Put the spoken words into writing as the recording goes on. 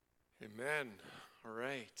Amen. All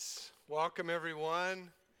right. Welcome, everyone.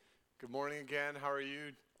 Good morning again. How are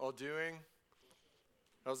you all doing?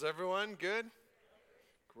 How's everyone? Good?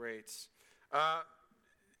 Great.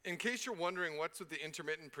 In case you're wondering what's with the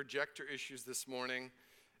intermittent projector issues this morning,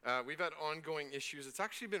 we've had ongoing issues. It's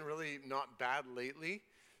actually been really not bad lately,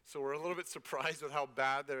 so we're a little bit surprised with how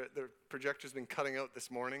bad the projector's been cutting out this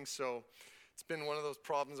morning. So it's been one of those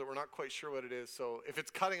problems that we're not quite sure what it is. So if it's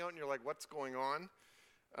cutting out and you're like, what's going on?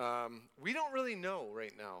 We don't really know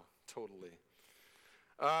right now, totally.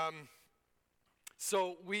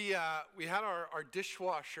 So we had our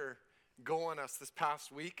dishwasher go on us this past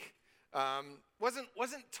week.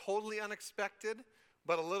 Wasn't totally unexpected,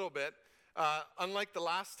 but a little bit. Unlike the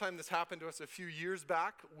last time this happened to us a few years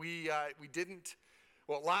back, we didn't.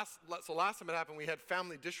 Well, last time it happened, we had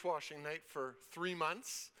family dishwashing night for 3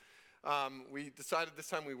 months. We decided this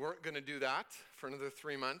time we weren't going to do that for another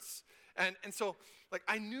 3 months. And so, like,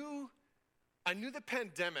 I knew the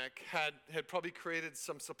pandemic had probably created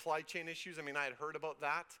some supply chain issues. I mean, I had heard about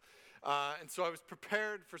that. And so I was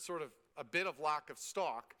prepared for sort of a bit of lack of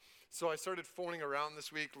stock. So I started phoning around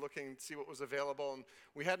this week, looking to see what was available. And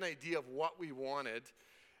we had an idea of what we wanted.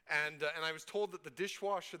 And I was told that the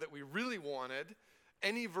dishwasher that we really wanted,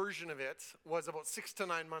 any version of it, was about 6 to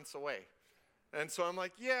 9 months away. And so I'm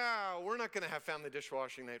like, yeah, we're not going to have family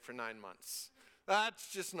dishwashing night for 9 months.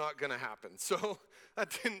 That's just not going to happen. So that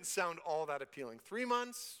didn't sound all that appealing. 3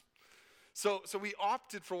 months. So we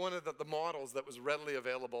opted for one of the models that was readily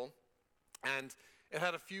available, and it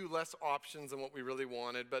had a few less options than what we really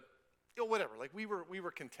wanted, but whatever. Like we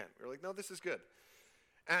were content. We were like, no, this is good.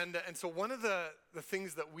 And so one of the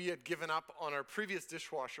things that we had given up on our previous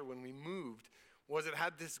dishwasher when we moved was it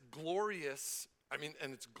had this glorious,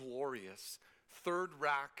 and it's glorious, third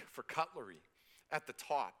rack for cutlery at the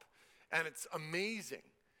top. And it's amazing.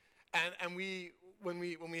 And when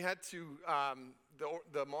we had to,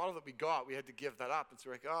 the model that we got, we had to give that up. And so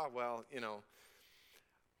we're like, oh, well,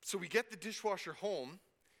 So we get the dishwasher home,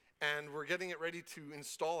 and we're getting it ready to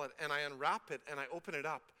install it. And I unwrap it, and I open it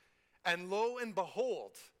up. And lo and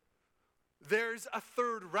behold, there's a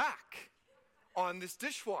third rack on this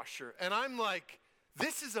dishwasher. And I'm like,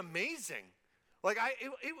 this is amazing. Like,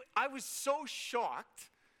 I was so shocked.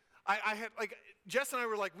 I had, like, Jess and I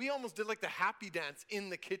were like, we almost did like the happy dance in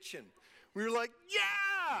the kitchen. We were like,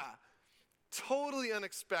 yeah, totally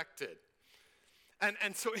unexpected.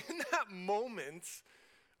 And so in that moment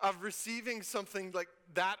of receiving something like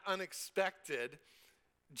that unexpected,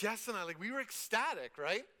 Jess and I, like, we were ecstatic,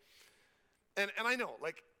 right? And I know,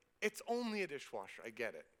 like, it's only a dishwasher, I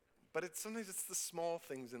get it. But sometimes it's the small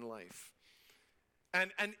things in life.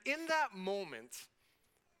 And in that moment,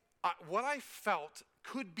 what I felt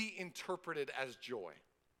could be interpreted as joy.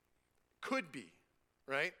 Could be,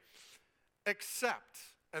 right? Except,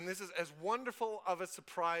 and this is as wonderful of a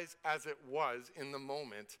surprise as it was in the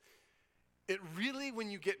moment, it really, when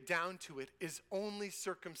you get down to it, is only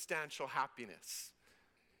circumstantial happiness.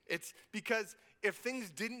 It's because if things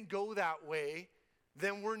didn't go that way,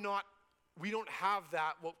 then we don't have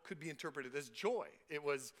that, what could be interpreted as joy. It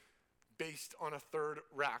was based on a third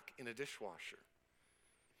rack in a dishwasher.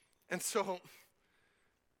 And so,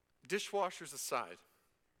 dishwashers aside,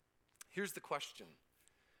 here's the question.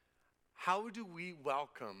 How do we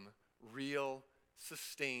welcome real,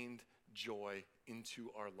 sustained joy into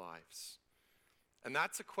our lives? And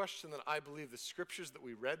that's a question that I believe the scriptures that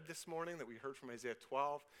we read this morning, that we heard from Isaiah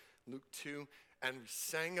 12, Luke 2, and we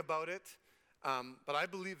sang about it, but I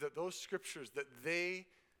believe that those scriptures, that they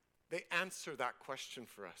answer that question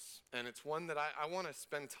for us. And it's one that I want to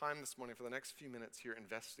spend time this morning for the next few minutes here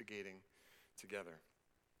investigating together.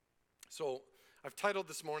 So I've titled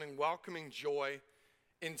this morning, Welcoming Joy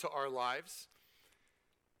into Our Lives.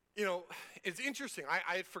 It's interesting.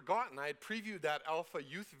 I had forgotten. I had previewed that Alpha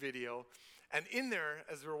Youth video. And in there,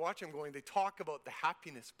 as we were watching, they talk about the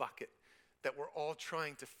happiness bucket that we're all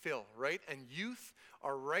trying to fill, right? And youth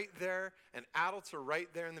are right there, and adults are right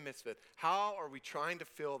there in the midst of it. How are we trying to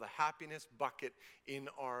fill the happiness bucket in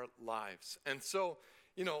our lives? And so,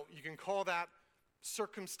 you can call that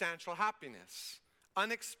circumstantial happiness.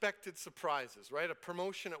 Unexpected surprises, right? A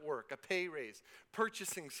promotion at work, a pay raise,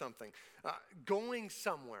 purchasing something, going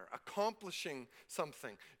somewhere, accomplishing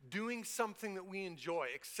something, doing something that we enjoy,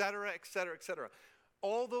 etc., etc., etc.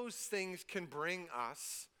 All those things can bring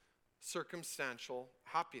us circumstantial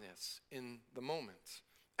happiness in the moment.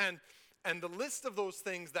 And the list of those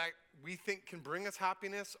things that we think can bring us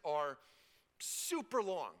happiness are super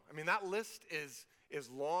long. That list is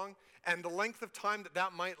long, and the length of time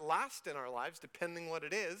that might last in our lives, depending what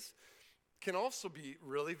it is, can also be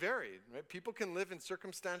really varied, right? People can live in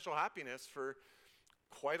circumstantial happiness for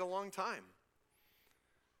quite a long time.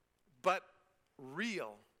 But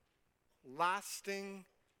real, lasting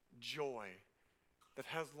joy that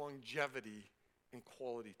has longevity and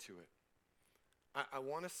quality to it. I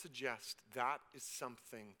want to suggest that is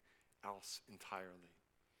something else entirely.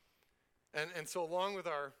 And so along with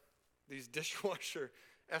these dishwasher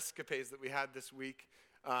escapades that we had this week,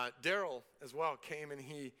 Daryl as well came and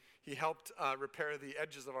he helped repair the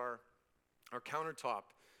edges of our countertop.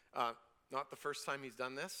 Not the first time he's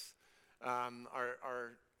done this.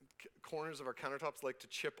 Our corners of our countertops like to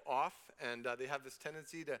chip off, and they have this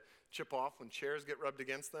tendency to chip off when chairs get rubbed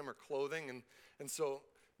against them or clothing. And so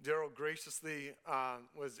Daryl graciously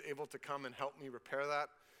was able to come and help me repair that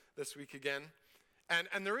this week again.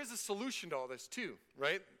 And there is a solution to all this too,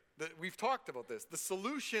 right? We've talked about this. The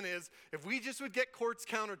solution is if we just would get quartz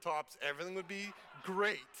countertops, everything would be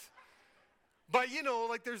great. But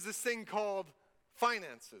like there's this thing called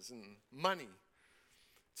finances and money.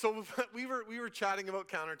 So we were chatting about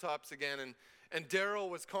countertops again, and Daryl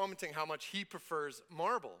was commenting how much he prefers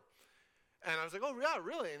marble. And I was like, oh, yeah,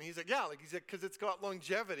 really? And he's like, yeah, because it's got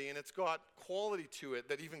longevity and it's got quality to it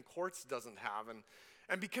that even quartz doesn't have.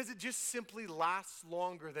 And because it just simply lasts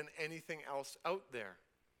longer than anything else out there.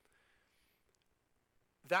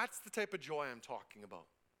 That's the type of joy I'm talking about.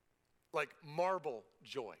 Like marble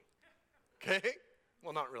joy. Okay?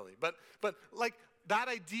 Well, not really. But like that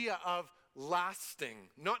idea of lasting,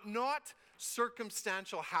 not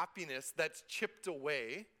circumstantial happiness that's chipped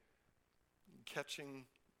away. Catching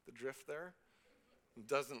the drift there?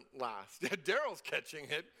 Doesn't last. Yeah, Daryl's catching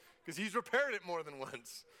it because he's repaired it more than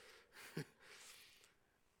once.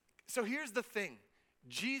 So here's the thing.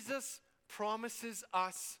 Jesus promises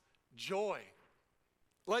us joy.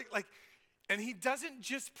 And he doesn't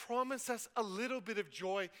just promise us a little bit of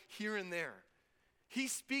joy here and there. He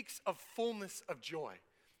speaks of fullness of joy.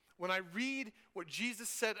 When I read what Jesus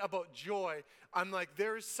said about joy, I'm like,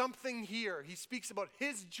 there is something here. He speaks about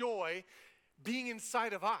his joy being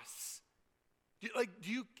inside of us. Do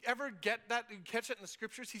you ever get that? Do you catch that in the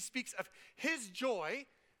scriptures? He speaks of his joy,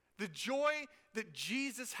 the joy that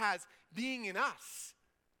Jesus has being in us.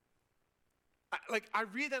 I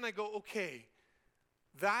read that and I go, okay,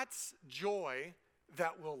 that's joy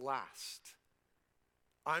that will last.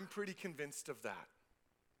 I'm pretty convinced of that.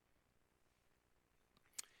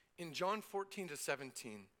 In John 14-17,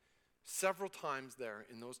 several times there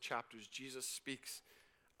in those chapters, Jesus speaks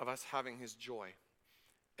of us having his joy.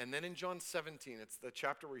 And then in John 17, it's the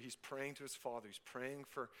chapter where he's praying to his Father. He's praying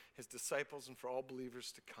for his disciples and for all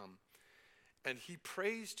believers to come. And he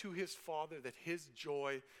prays to his Father that his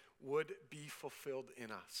joy would be fulfilled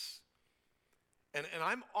in us. And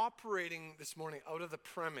I'm operating this morning out of the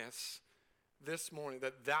premise this morning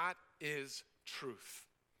that is truth.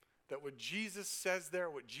 That what Jesus says there,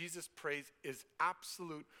 what Jesus prays is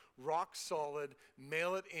absolute, rock solid,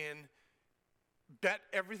 mail it in, bet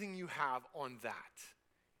everything you have on that.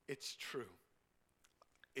 It's true.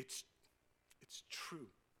 It's true.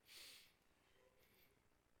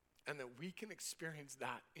 And that we can experience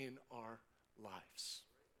that in our lives.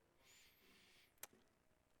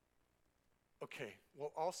 Okay,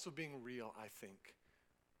 while also being real, I think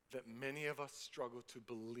that many of us struggle to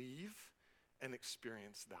believe and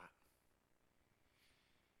experience that.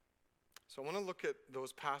 So I want to look at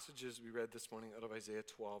those passages we read this morning out of Isaiah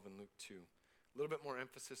 12 and Luke 2. A little bit more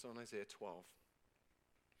emphasis on Isaiah 12.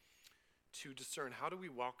 To discern, how do we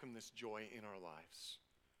welcome this joy in our lives?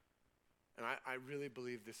 And I really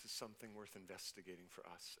believe this is something worth investigating for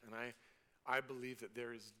us. And I believe that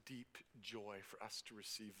there is deep joy for us to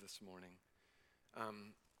receive this morning.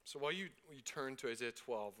 So while you turn to Isaiah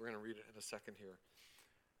 12, we're going to read it in a second here.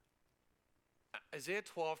 Isaiah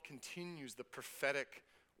 12 continues the prophetic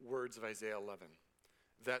words of Isaiah 11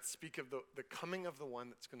 that speak of the coming of the one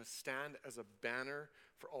that's going to stand as a banner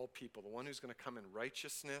for all people, the one who's going to come in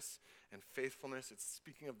righteousness and faithfulness. It's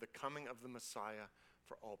speaking of the coming of the Messiah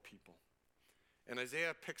for all people. And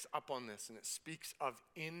Isaiah picks up on this, and it speaks of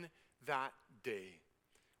in that day,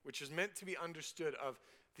 which is meant to be understood of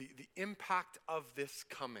the impact of this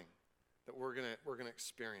coming that we're gonna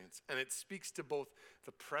experience. And it speaks to both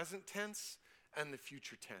the present tense and the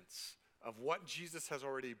future tense of what Jesus has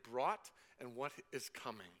already brought and what is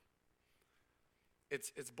coming.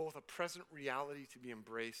 It's both a present reality to be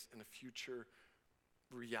embraced and a future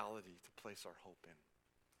reality to place our hope in.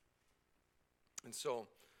 And so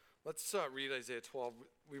let's read Isaiah 12.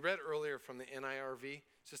 We read earlier from the NIRV.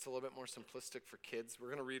 It's just a little bit more simplistic for kids. We're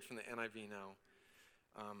going to read from the NIV now.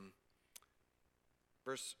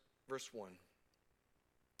 Verse 1.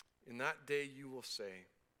 In that day you will say,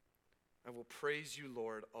 I will praise you,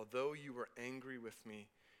 Lord. Although you were angry with me,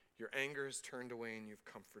 Your anger has turned away and you've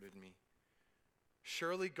comforted me.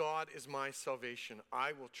 Surely God is my salvation.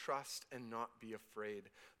 I will trust and not be afraid.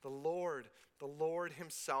 The Lord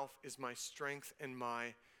himself is my strength and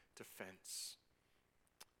my defense.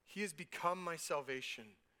 He has become my salvation.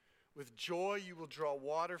 With joy you will draw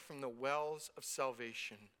water from the wells of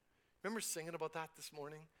salvation. Remember singing about that this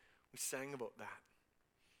morning? We sang about that.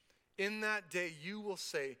 In that day you will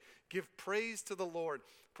say, give praise to the Lord,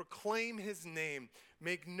 proclaim his name,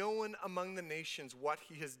 make known among the nations what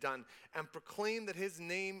he has done, and proclaim that his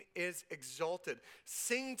name is exalted.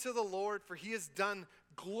 Sing to the Lord, for he has done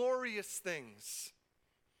glorious things.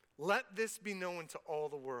 Let this be known to all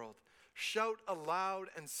the world. Shout aloud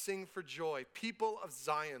and sing for joy, people of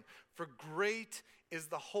Zion, for great is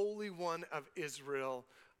the Holy One of Israel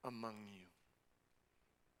among you.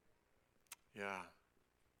 Yeah,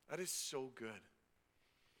 that is so good.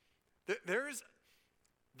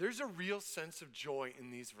 There's a real sense of joy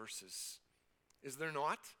in these verses, is there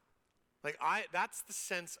not? That's the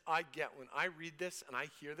sense I get when I read this and I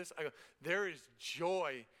hear this. I go, there is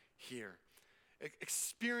joy here.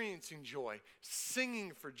 Experiencing joy,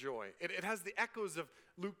 singing for joy. It has the echoes of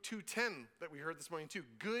Luke 2:10 that we heard this morning too.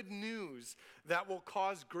 Good news that will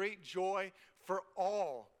cause great joy for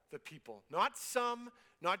all the people. Not some,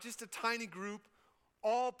 not just a tiny group.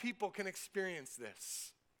 All people can experience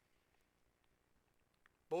this.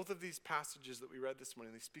 Both of these passages that we read this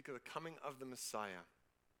morning, they speak of the coming of the Messiah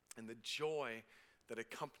and the joy that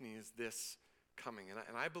accompanies this coming.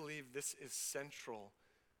 And I believe this is central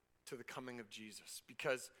to the coming of Jesus,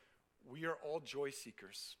 because we are all joy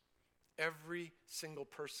seekers. Every single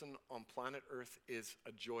person on planet Earth is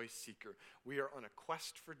a joy seeker. We are on a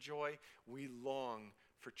quest for joy. We long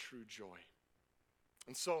for true joy.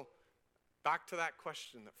 And so, back to that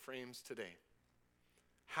question that frames today.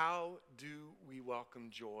 How do we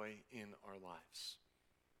welcome joy in our lives?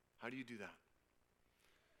 How do you do that?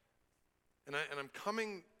 And I'm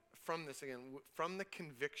coming from this again, from the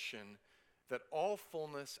conviction that all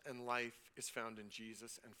fullness and life is found in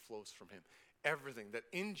Jesus and flows from him. Everything. That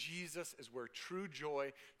in Jesus is where true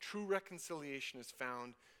joy, true reconciliation is found.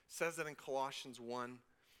 It says that in Colossians 1.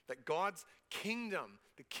 That God's kingdom,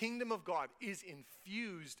 the kingdom of God, is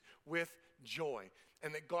infused with joy.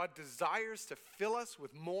 And that God desires to fill us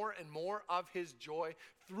with more and more of his joy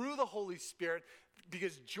through the Holy Spirit,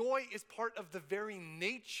 because joy is part of the very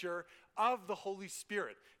nature of the Holy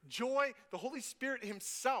Spirit. Joy, the Holy Spirit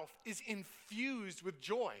himself is infused with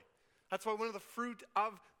joy. That's why one of the fruit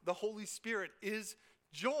of the Holy Spirit is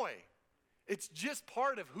joy. It's just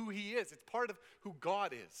part of who he is. It's part of who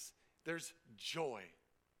God is. There's joy.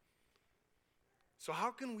 So how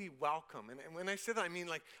can we welcome? And when I say that, I mean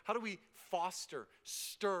how do we foster,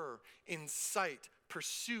 stir, incite,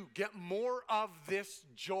 pursue, get more of this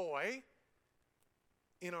joy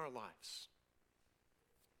in our lives?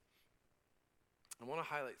 I want to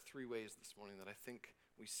highlight 3 ways this morning that I think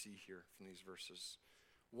we see here from these verses.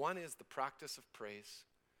 One is the practice of praise.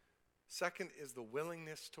 Second is the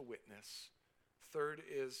willingness to witness. Third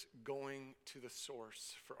is going to the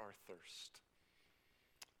source for our thirst.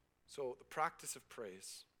 So the practice of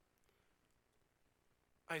praise.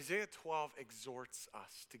 Isaiah 12 exhorts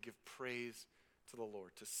us to give praise to the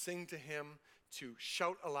Lord, to sing to him, to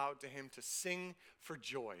shout aloud to him, to sing for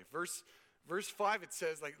joy. Verse 5, it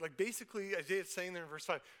says, basically Isaiah is saying there in verse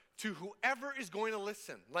 5, to whoever is going to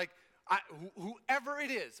listen, whoever it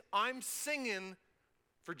is, I'm singing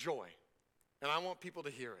for joy, and I want people to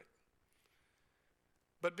hear it.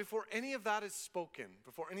 But before any of that is spoken,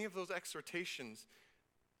 before any of those exhortations,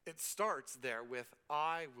 it starts there with,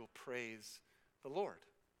 I will praise the Lord.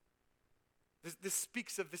 This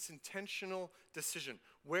speaks of this intentional decision.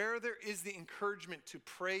 Where there is the encouragement to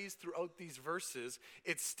praise throughout these verses,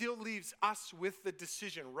 it still leaves us with the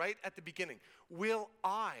decision right at the beginning. Will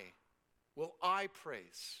I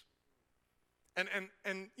praise? And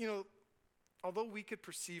although we could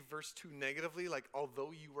perceive verse 2 negatively,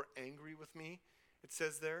 although you were angry with me, it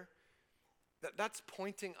says there, that's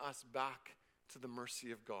pointing us back to the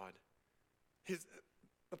mercy of God.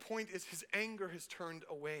 The point is his anger has turned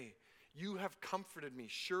away. You have comforted me.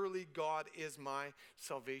 Surely God is my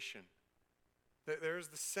salvation. There's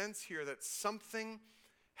the sense here that something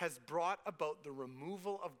has brought about the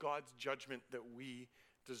removal of God's judgment that we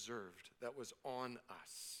deserved, that was on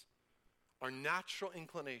us. Our natural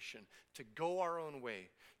inclination to go our own way,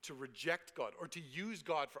 to reject God, or to use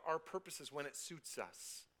God for our purposes when it suits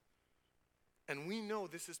us. And we know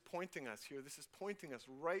this is pointing us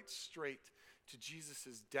right straight to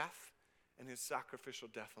Jesus' death and his sacrificial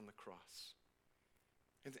death on the cross.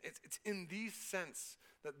 It's in these sense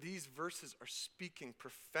that these verses are speaking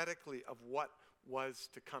prophetically of what was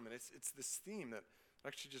to come. And it's this theme that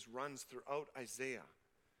actually just runs throughout Isaiah.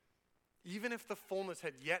 Even if the fullness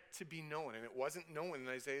had yet to be known, and it wasn't known in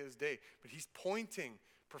Isaiah's day, but he's pointing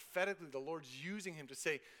prophetically, the Lord's using him to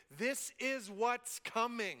say, this is what's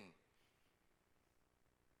coming.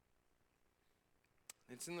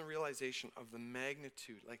 It's in the realization of the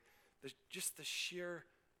magnitude, like just the sheer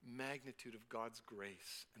magnitude of God's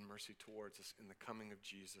grace and mercy towards us in the coming of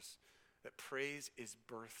Jesus, that praise is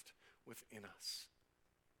birthed within us.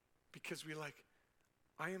 Because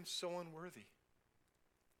I am so unworthy.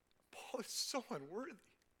 Paul is so unworthy.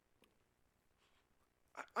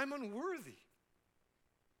 I'm unworthy.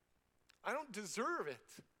 I don't deserve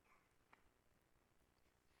it.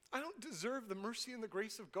 I don't deserve the mercy and the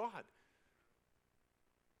grace of God.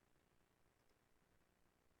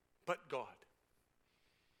 But God.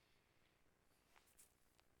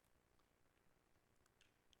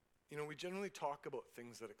 We generally talk about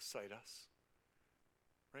things that excite us,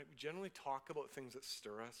 right? We generally talk about things that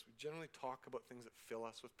stir us. We generally talk about things that fill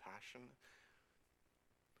us with passion.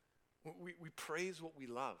 We praise what we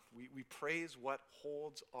love. We praise what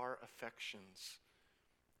holds our affections.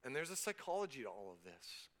 And there's a psychology to all of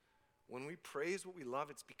this. When we praise what we love,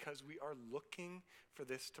 it's because we are looking for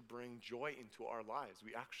this to bring joy into our lives.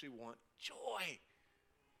 We actually want joy,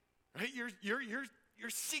 right? You're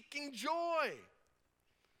seeking joy.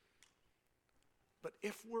 But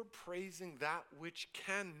if we're praising that which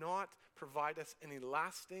cannot provide us any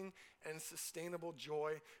lasting and sustainable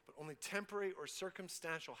joy, but only temporary or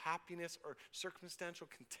circumstantial happiness or circumstantial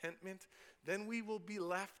contentment, then we will be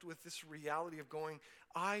left with this reality of going,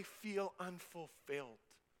 I feel unfulfilled.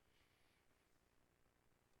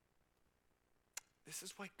 This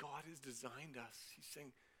is why God has designed us. He's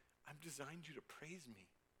saying, I've designed you to praise me.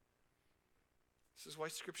 This is why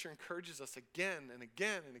Scripture encourages us again and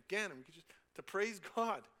again and again, and we could just to praise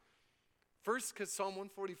God. First, because Psalm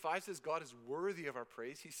 145 says God is worthy of our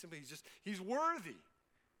praise. He's worthy.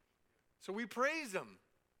 So we praise him.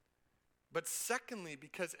 But secondly,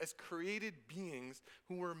 because as created beings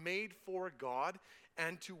who were made for God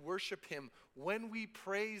and to worship him, when we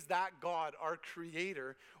praise that God, our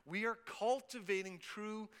creator, we are cultivating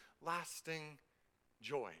true, lasting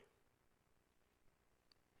joy.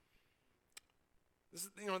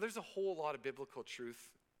 There's a whole lot of biblical truth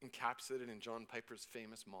encapsulated in John Piper's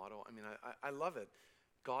famous motto. I love it.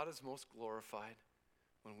 God is most glorified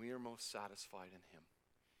when we are most satisfied in him.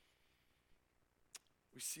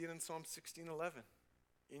 We see it in Psalm 16:11.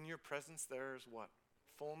 In your presence there is what?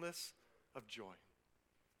 Fullness of joy.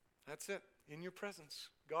 That's it. In your presence.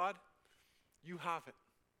 God, you have it.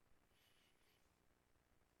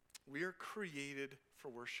 We are created for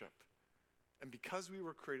worship. And because we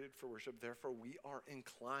were created for worship, therefore we are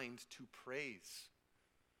inclined to praise.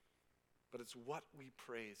 But it's what we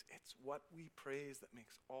praise. It's what we praise that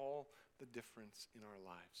makes all the difference in our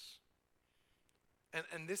lives.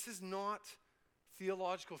 And this is not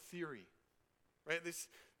theological theory, right?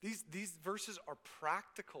 These verses are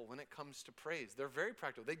practical when it comes to praise. They're very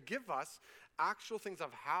practical. They give us actual things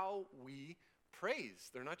of how we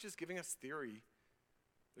praise. They're not just giving us theory.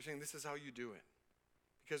 They're saying this is how you do it.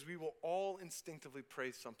 Because we will all instinctively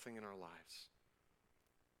praise something in our lives.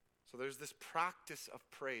 So there's this practice of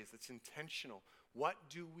praise that's intentional. What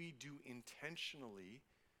do we do intentionally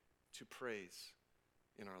to praise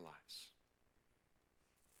in our lives?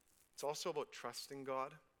 It's also about trusting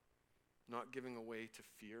God, not giving away to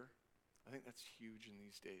fear. I think that's huge in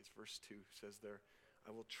these days. Verse 2 says there,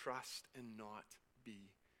 I will trust and not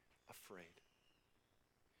be afraid.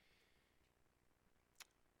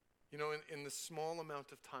 In the small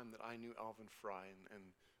amount of time that I knew Alvin Fry, and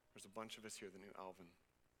there's a bunch of us here that knew Alvin,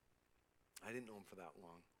 I didn't know him for that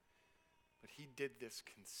long, but he did this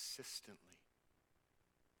consistently.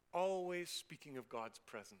 Always speaking of God's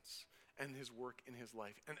presence and his work in his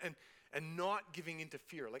life, and not giving into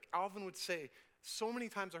fear. Like Alvin would say, so many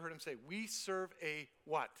times I heard him say, we serve a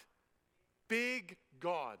what? Big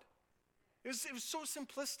God. It was so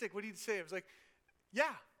simplistic what he'd say. It was like,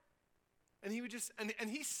 yeah. And he would just, and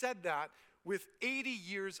he said that with 80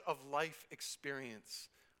 years of life experience.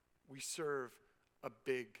 We serve a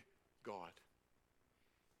big God.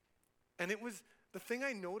 And it was, the thing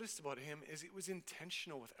I noticed about him is it was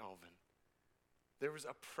intentional with Alvin. There was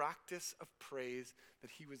a practice of praise that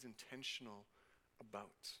he was intentional about.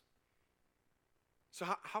 So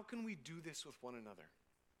how can we do this with one another?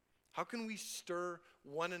 How can we stir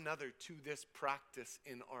one another to this practice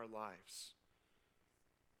in our lives?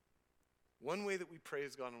 One way that we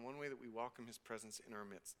praise God and one way that we welcome his presence in our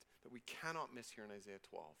midst that we cannot miss here in Isaiah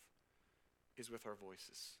 12 is with our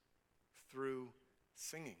voices, through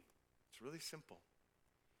singing. It's really simple.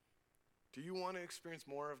 Do you want to experience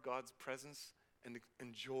more of God's presence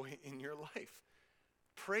and joy in your life?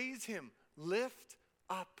 Praise him. Lift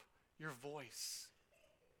up your voice.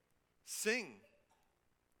 Sing.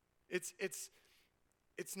 It's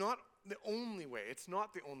not the only way. It's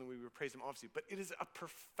not the only way we praise him, obviously, but it is a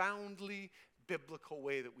profoundly biblical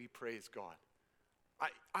way that we praise God.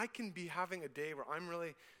 I can be having a day where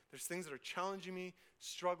there's things that are challenging me,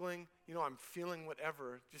 struggling, I'm feeling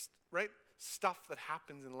whatever, just, right? Stuff that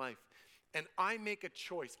happens in life. And I make a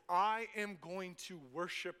choice. I am going to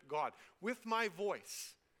worship God with my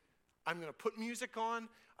voice. I'm going to put music on.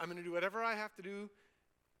 I'm going to do whatever I have to do.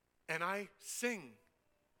 And I sing.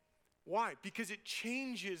 Why? Because it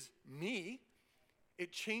changes me.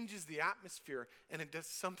 It changes the atmosphere. And it does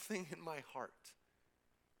something in my heart.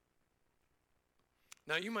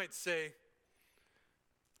 Now you might say,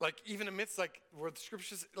 even amidst where the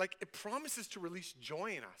scriptures, it promises to release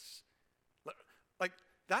joy in us.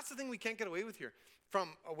 That's the thing we can't get away with here,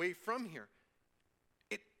 away from here.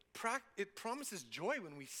 It promises joy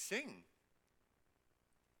when we sing.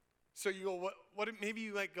 So you go, what maybe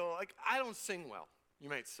you go, I don't sing well, you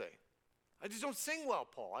might say. I just don't sing well,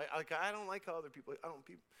 Paul. I don't like how other people, I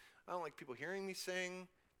don't like people hearing me sing.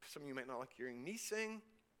 Some of you might not like hearing me sing.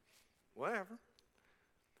 Whatever.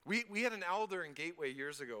 We had an elder in Gateway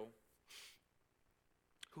years ago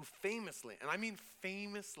who famously, and I mean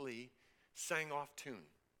famously, sang off tune.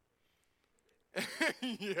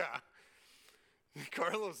 Yeah.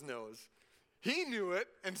 Carlos knows. He knew it,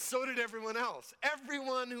 and so did everyone else.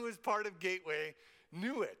 Everyone who was part of Gateway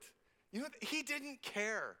knew it. He didn't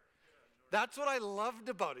care. That's what I loved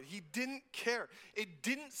about it. He didn't care. It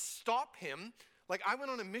didn't stop him. I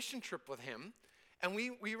went on a mission trip with him, and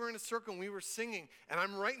we were in a circle, and we were singing, and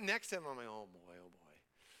I'm right next to him. I'm like, oh boy, oh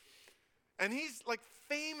boy. And he's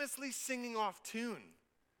famously singing off tune.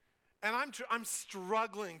 And I'm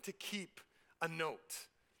struggling to keep a note.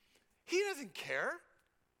 He doesn't care.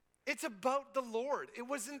 It's about the Lord. It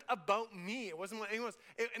wasn't about me. It wasn't what anyone else.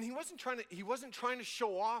 And he wasn't trying to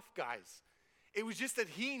show off, guys. It was just that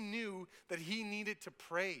he knew that he needed to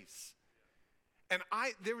praise. And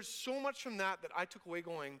there was so much from that I took away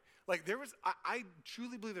going, I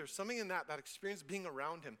truly believe there's something in that experience being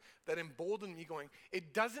around him that emboldened me going,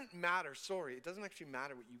 it doesn't matter, it doesn't actually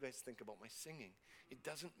matter what you guys think about my singing. It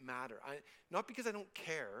doesn't matter. Not because I don't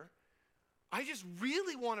care. I just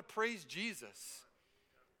really want to praise Jesus.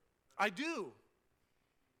 I do.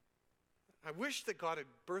 I wish that God had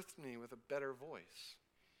birthed me with a better voice.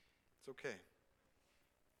 It's okay.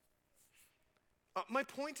 My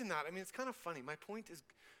point in that, it's kind of funny. My point is,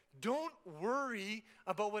 don't worry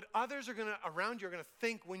about what others around you are going to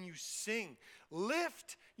think when you sing.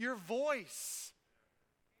 Lift your voice.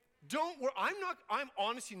 Don't worry. I'm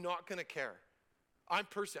honestly not going to care. I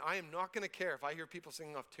am not going to care if I hear people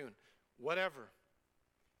singing off tune. Whatever.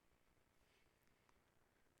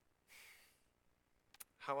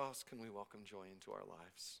 How else can we welcome joy into our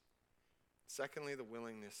lives? Secondly, the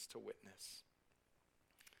willingness to witness.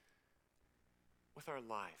 With our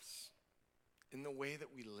lives, in the way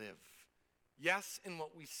that we live. Yes, in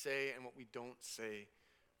what we say and what we don't say,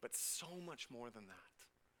 but so much more than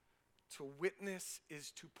that. To witness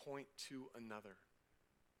is to point to another.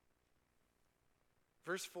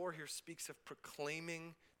 Verse 4 here speaks of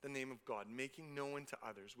proclaiming the name of God, making known to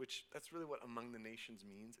others, which that's really what among the nations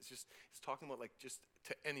means. It's talking about just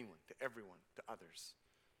to anyone, to everyone, to others.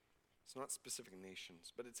 It's not specific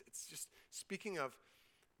nations, but it's just speaking of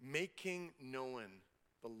making known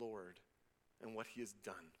the Lord and what he has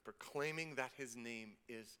done, proclaiming that his name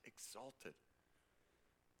is exalted.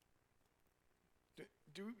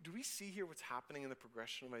 Do we see here what's happening in the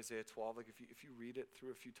progression of Isaiah 12? If you read it through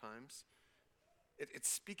a few times, it's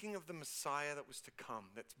speaking of the Messiah that was to come,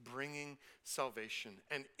 that's bringing salvation.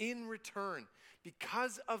 And in return,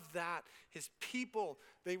 because of that, his people,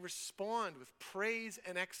 they respond with praise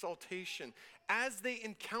and exaltation. As they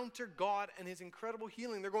encounter God and his incredible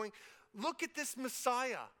healing, they're going, look at this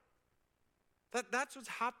Messiah. That's what's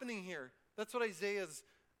happening here. That's what Isaiah's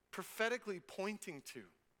prophetically pointing to.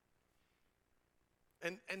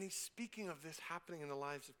 And he's speaking of this happening in the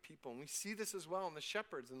lives of people. And we see this as well in the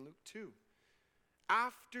shepherds in Luke 2.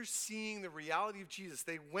 After seeing the reality of Jesus,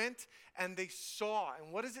 they went and they saw.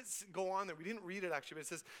 And what does it go on there? We didn't read it actually, but it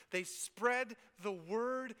says, they spread the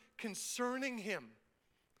word concerning him.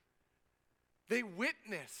 They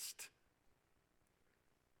witnessed.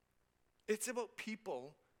 It's about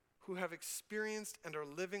people who have experienced and are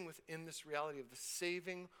living within this reality of the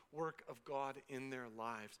saving work of God in their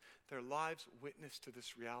lives. Their lives witness to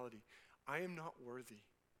this reality. I am not worthy.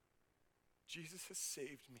 Jesus has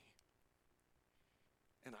saved me.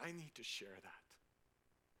 And I need to share that.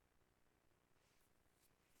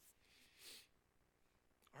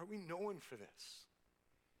 Are we known for this?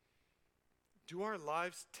 Do our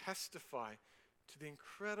lives testify to the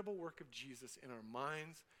incredible work of Jesus in our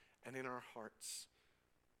minds and in our hearts?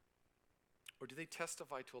 Or do they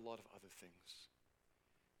testify to a lot of other things?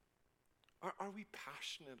 Are we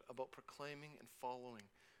passionate about proclaiming and following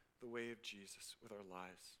the way of Jesus with our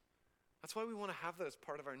lives? That's why we want to have that as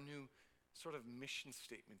part of our new sort of mission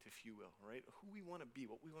statement, if you will, right? Who we want to be,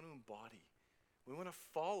 what we want to embody. We want to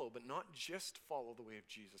follow, but not just follow the way of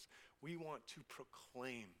Jesus. We want to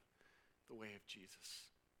proclaim the way of Jesus.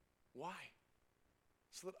 Why?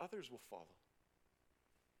 So that others will follow.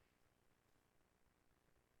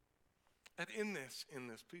 And in this,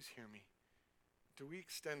 please hear me. Do we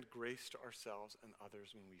extend grace to ourselves and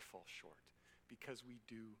others when we fall short? Because we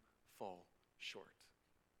do fall short.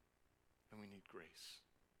 And we need grace.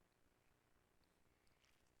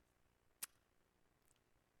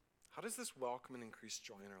 How does this welcome and increase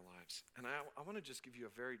joy in our lives? And I want to just give you a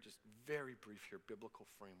very brief here biblical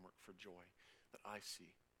framework for joy that I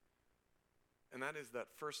see. And that is that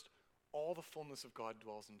first, all the fullness of God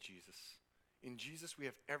dwells in Jesus. In Jesus, we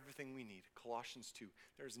have everything we need. Colossians 2.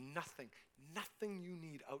 There's nothing you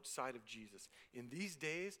need outside of Jesus. In these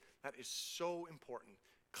days, that is so important.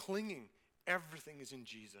 Clinging, everything is in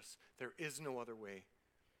Jesus. There is no other way.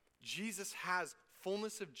 Jesus has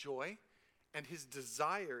fullness of joy, and his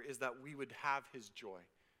desire is that we would have his joy.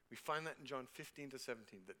 We find that in John 15 to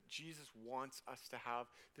 17, that Jesus wants us to have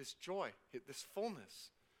this joy, this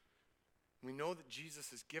fullness. We know that Jesus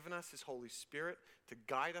has given us his Holy Spirit to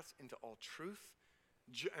guide us into all truth.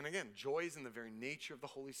 And again, joy is in the very nature of the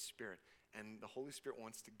Holy Spirit, and the Holy Spirit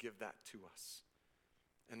wants to give that to us.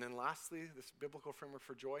 And then lastly, this biblical framework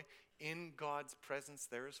for joy, in God's presence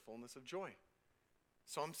there is fullness of joy.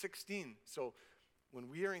 Psalm 16. So when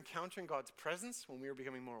we are encountering God's presence, when we are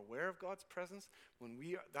becoming more aware of God's presence,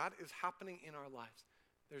 that is happening in our lives,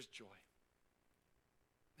 there's joy.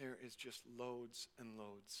 There is just loads and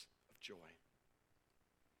loads of joy.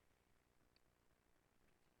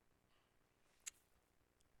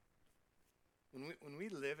 When we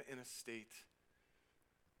live in a state,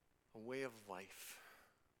 a way of life,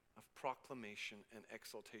 of proclamation and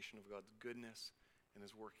exaltation of God's goodness and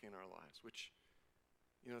his working in our lives, which,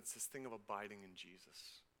 it's this thing of abiding in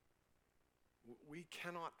Jesus. We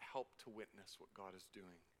cannot help to witness what God is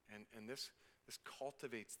doing. And this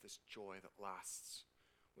cultivates this joy that lasts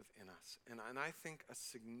within us. And I think a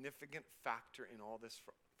significant factor in all this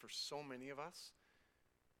for so many of us,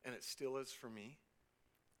 and it still is for me,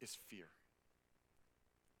 is fear.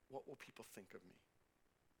 What will people think of me?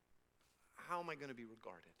 How am I going to be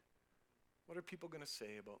regarded? What are people going to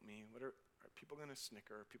say about me? Are people going to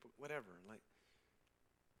snicker? Whatever.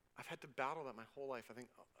 I've had to battle that my whole life. I think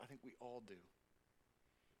we all do.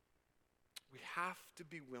 We have to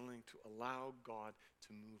be willing to allow God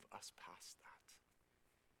to move us past that.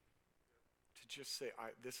 To just say,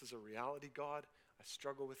 this is a reality, God. I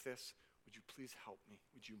struggle with this. Would you please help me?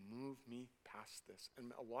 Would you move me past this?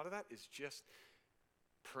 And a lot of that is just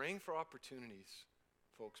praying for opportunities,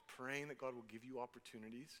 folks. Praying that God will give you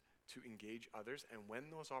opportunities to engage others. And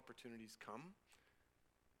when those opportunities come,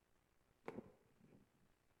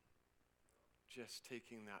 just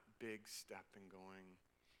taking that big step and going,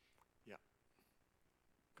 yeah,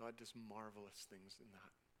 God does marvelous things in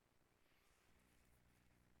that.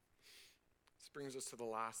 This brings us to the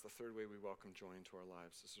third way we welcome joy into our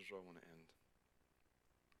lives. This is where I want to end.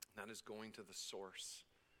 And that is going to the source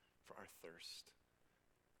for our thirst.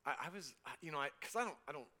 Because I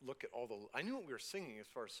don't look at I knew what we were singing as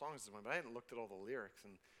far as songs this morning, but I hadn't looked at all the lyrics.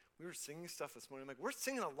 And we were singing stuff this morning. I'm like, we're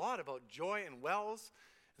singing a lot about joy and wells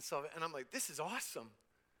and stuff. And I'm like, this is awesome.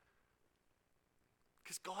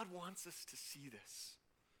 Because God wants us to see this.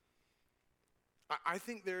 I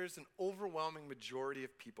think there is an overwhelming majority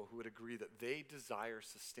of people who would agree that they desire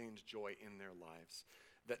sustained joy in their lives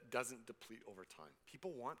that doesn't deplete over time.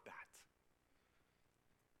 People want that.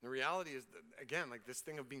 The reality is that, again, this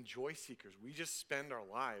thing of being joy seekers, we just spend our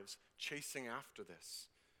lives chasing after this.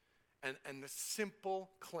 And the simple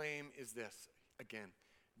claim is this, again,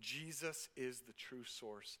 Jesus is the true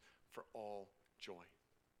source for all joy.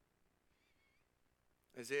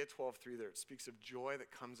 Isaiah 12:3 there, it speaks of joy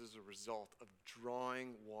that comes as a result of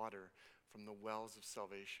drawing water from the wells of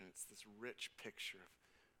salvation. It's this rich picture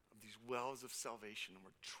of these wells of salvation, and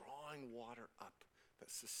we're drawing water up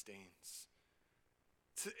that sustains.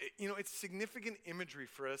 It's significant imagery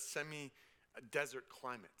for a semi-desert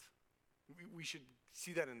climate. We should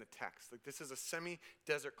see that in the text. This is a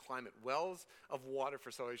semi-desert climate. Wells of water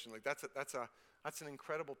for salvation. That's an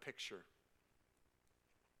incredible picture.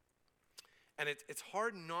 And it's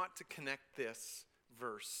hard not to connect this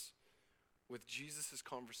verse with Jesus'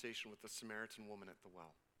 conversation with the Samaritan woman at the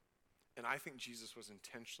well. And I think Jesus was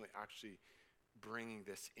intentionally actually bringing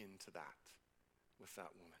this into that with that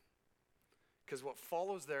woman. Because what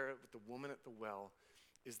follows there with the woman at the well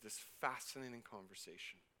is this fascinating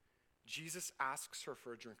conversation. Jesus asks her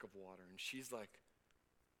for a drink of water, and she's like,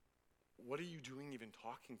 what are you doing even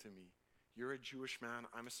talking to me? You're a Jewish man,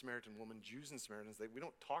 I'm a Samaritan woman. Jews and Samaritans, we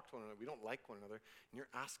don't talk to one another, we don't like one another, and you're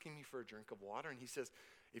asking me for a drink of water? And he says,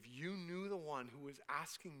 if you knew the one who was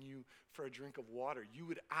asking you for a drink of water, you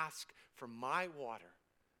would ask for my water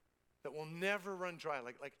that will never run dry.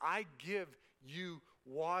 Like I give you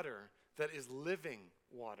water that is living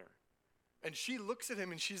water. And she looks at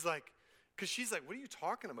him and she's like, because she's like, what are you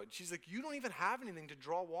talking about? She's like, you don't even have anything to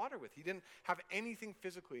draw water with. He didn't have anything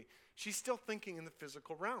physically. She's still thinking in the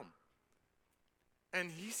physical realm. And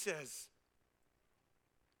he says,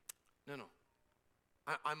 no,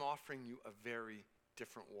 I'm offering you a very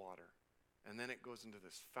different water. And then it goes into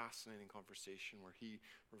this fascinating conversation where he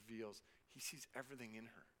reveals he sees everything in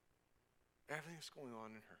her. Everything that's going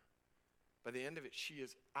on in her. By the end of it, she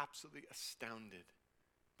is absolutely astounded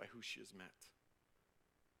by who she has met.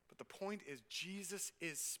 But the point is, Jesus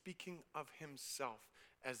is speaking of himself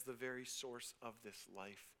as the very source of this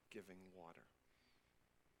life-giving water.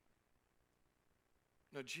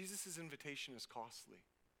 Now, Jesus' invitation is costly.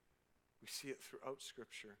 We see it throughout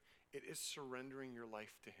Scripture. It is surrendering your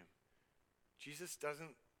life to him. Jesus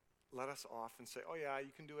doesn't let us off and say, oh yeah,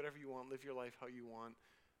 you can do whatever you want, live your life how you want,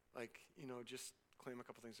 just claim a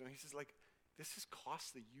couple things. No, he says, this is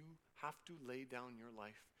costly. You have to lay down your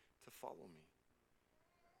life to follow me.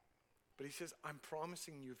 But he says, I'm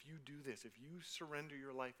promising you, if you do this, if you surrender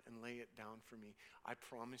your life and lay it down for me, I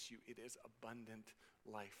promise you it is abundant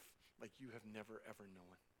life like you have never, ever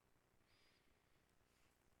known.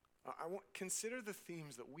 Consider the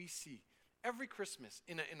themes that we see every Christmas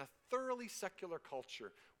in a thoroughly secular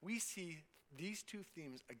culture. We see these two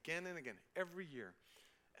themes again and again every year.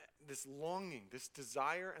 This longing, this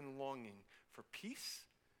desire and longing for peace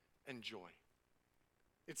and joy.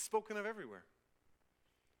 It's spoken of everywhere.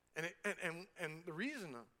 And the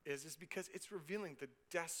reason is because it's revealing the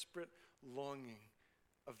desperate longing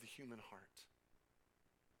of the human heart.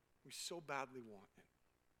 We so badly want it.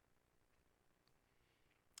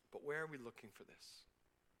 But where are we looking for this?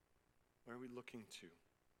 Where are we looking to?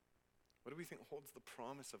 What do we think holds the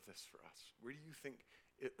promise of this for us? Where do you think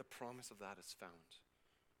the promise of that is found?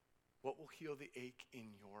 What will heal the ache in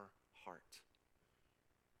your heart?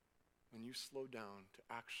 When you slow down to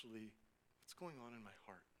actually, what's going on in my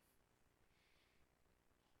heart?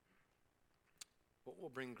 What will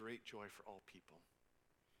bring great joy for all people?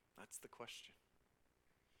 That's the question.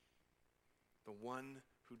 The one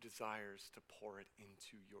who desires to pour it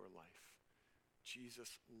into your life.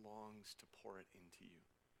 Jesus longs to pour it into you.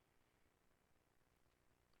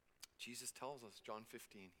 Jesus tells us, John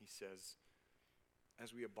 15, he says,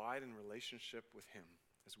 as we abide in relationship with him,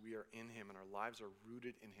 as we are in him and our lives are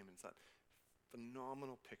rooted in him, it's that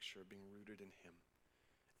phenomenal picture of being rooted in him.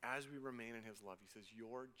 As we remain in his love, he says,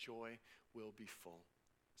 your joy will be full.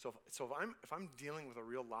 So if I'm dealing with a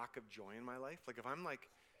real lack of joy in my life, if I'm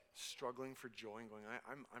struggling for joy and going,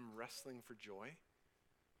 I'm wrestling for joy,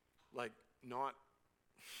 not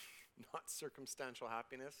circumstantial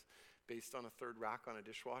happiness based on a third rack on a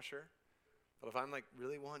dishwasher, but if I'm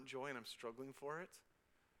really want joy and I'm struggling for it,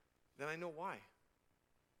 then I know why.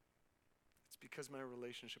 It's because my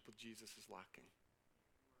relationship with Jesus is lacking.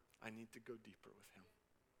 I need to go deeper with him.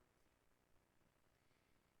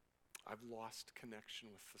 I've lost connection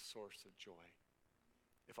with the source of joy.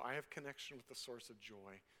 If I have connection with the source of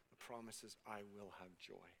joy, the promise is I will have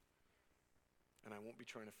joy. And I won't be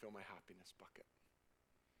trying to fill my happiness bucket.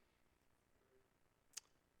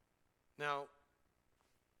 Now,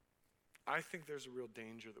 I think there's a real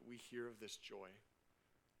danger that we hear of this joy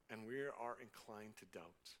and we are inclined to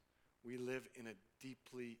doubt. We live in a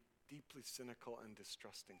deeply, deeply cynical and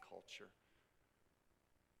distrusting culture.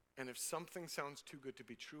 And if something sounds too good to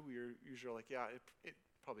be true, we're usually like, yeah, it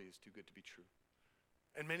probably is too good to be true.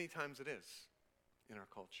 And many times it is in our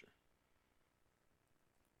culture.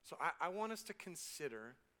 So I want us to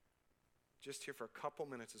consider, just here for a couple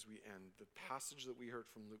minutes as we end, the passage that we heard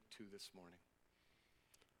from Luke 2 this morning.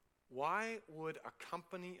 Why would a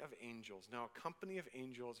company of angels, now a company of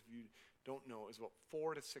angels, if you don't know, is about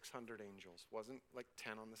 400 to 600 angels. Wasn't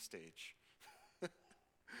 10 on the stage. That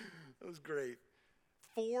was great.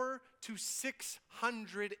 400 to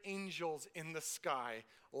 600 angels in the sky,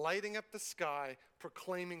 lighting up the sky,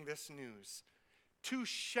 proclaiming this news. 2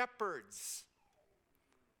 shepherds.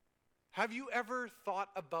 Have you ever thought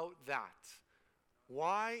about that?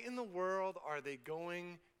 Why in the world are they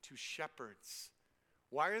going to to shepherds?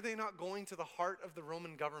 Why are they not going to the heart of the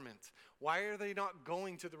Roman government? Why are they not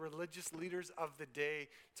going to the religious leaders of the day,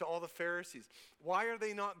 to all the Pharisees? Why are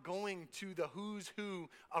they not going to the who's who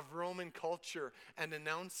of Roman culture and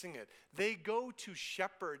announcing it? They go to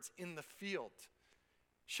shepherds in the field.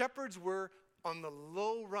 Shepherds were on the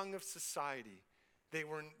low rung of society.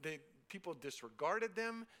 People disregarded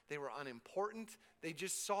them. They were unimportant. They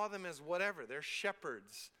just saw them as whatever. They're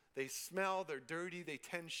shepherds. They smell, they're dirty, they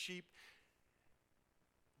tend sheep.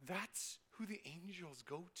 That's who the angels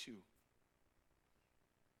go to.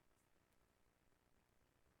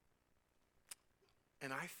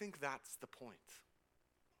 And I think that's the point.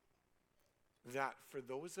 That for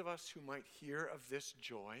those of us who might hear of this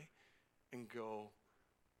joy and go,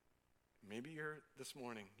 maybe this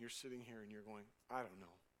morning, you're sitting here and you're going, I don't know.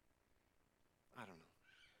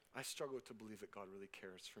 I struggle to believe that God really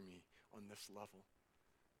cares for me on this level.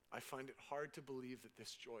 I find it hard to believe that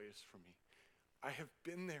this joy is for me. I have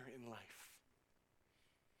been there in life.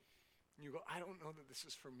 And you go, I don't know that this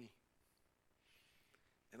is for me.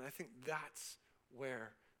 And I think that's where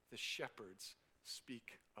the shepherds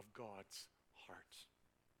speak of God's heart.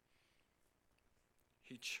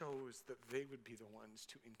 He chose that they would be the ones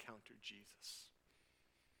to encounter Jesus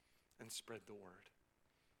and spread the word.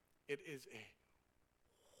 It is a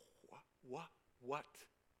what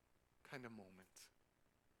kind of moment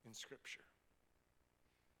in Scripture.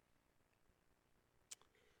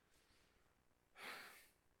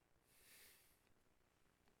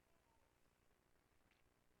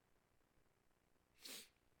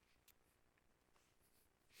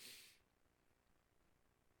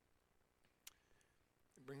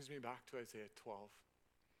 It brings me back to Isaiah 12,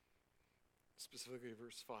 specifically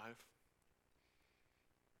verse 5.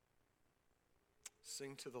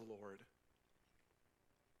 Sing to the Lord,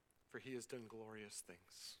 for he has done glorious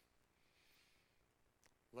things.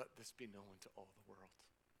 Let this be known to all the world.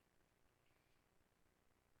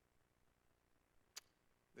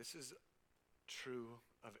 This is true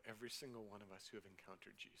of every single one of us who have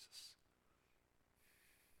encountered Jesus.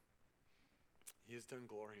 He has done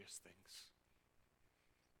glorious things.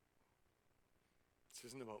 This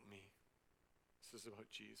isn't about me. This is about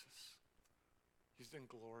Jesus. He's done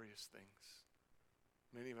glorious things.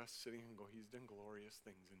 Many of us sitting here and go, he's done glorious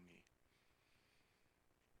things in me.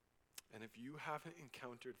 And if you haven't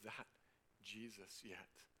encountered that Jesus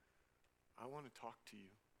yet, I want to talk to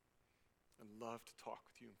you. I'd love to talk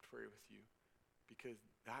with you and pray with you, because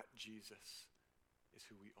that Jesus is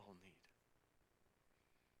who we all need.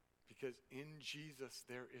 Because in Jesus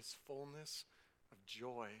there is fullness of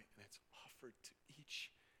joy, and it's offered to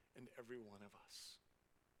each and every one of us.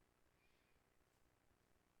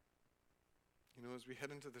 You know, as we head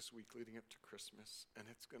into this week leading up to Christmas, and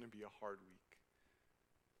it's going to be a hard week.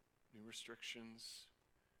 New restrictions,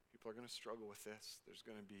 people are going to struggle with this. There's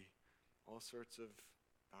going to be all sorts of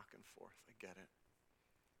back and forth. I get it.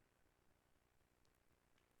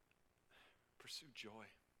 Pursue joy.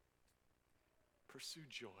 Pursue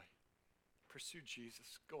joy. Pursue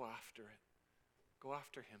Jesus. Go after it. Go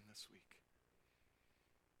after him this week.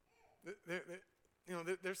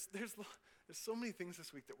 There's so many things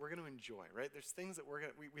this week that we're going to enjoy, right? There's things that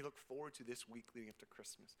we look forward to this week leading up to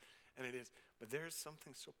Christmas, and it is. But there's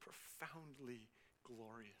something so profoundly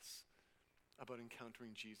glorious about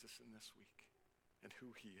encountering Jesus in this week and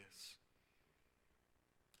who he is.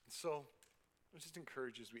 And so, I'll just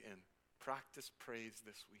encourage as we end, practice praise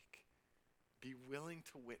this week. Be willing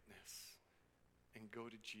to witness and go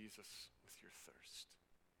to Jesus with your thirst.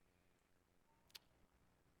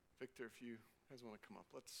 Victor, if you guys want to come up,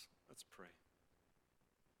 let's pray.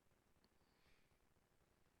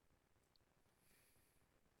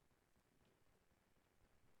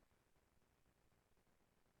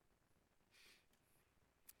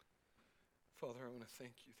 Father, I want to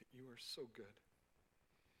thank you that you are so good.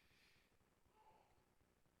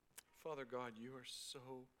 Father God, you are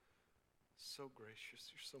so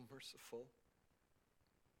gracious. You're so merciful.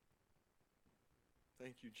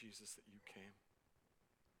 Thank you, Jesus, that you came.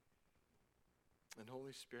 And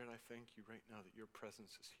Holy Spirit, I thank you right now that your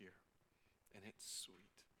presence is here, and it's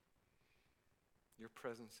sweet. Your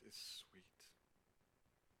presence is sweet.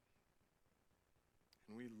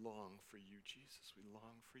 And we long for you, Jesus. We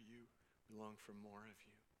long for you. We long for more of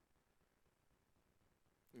you.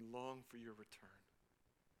 We long for your return.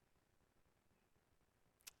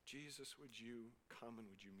 Jesus, would you come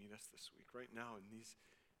and would you meet us this week? Right now, in these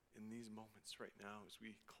moments, right now, as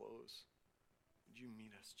we close, would you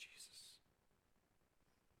meet us, Jesus?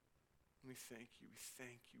 We thank you, we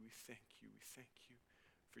thank you, we thank you, we thank you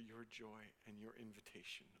for your joy and your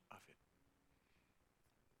invitation of it.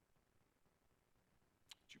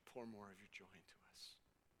 Would you pour more of your joy into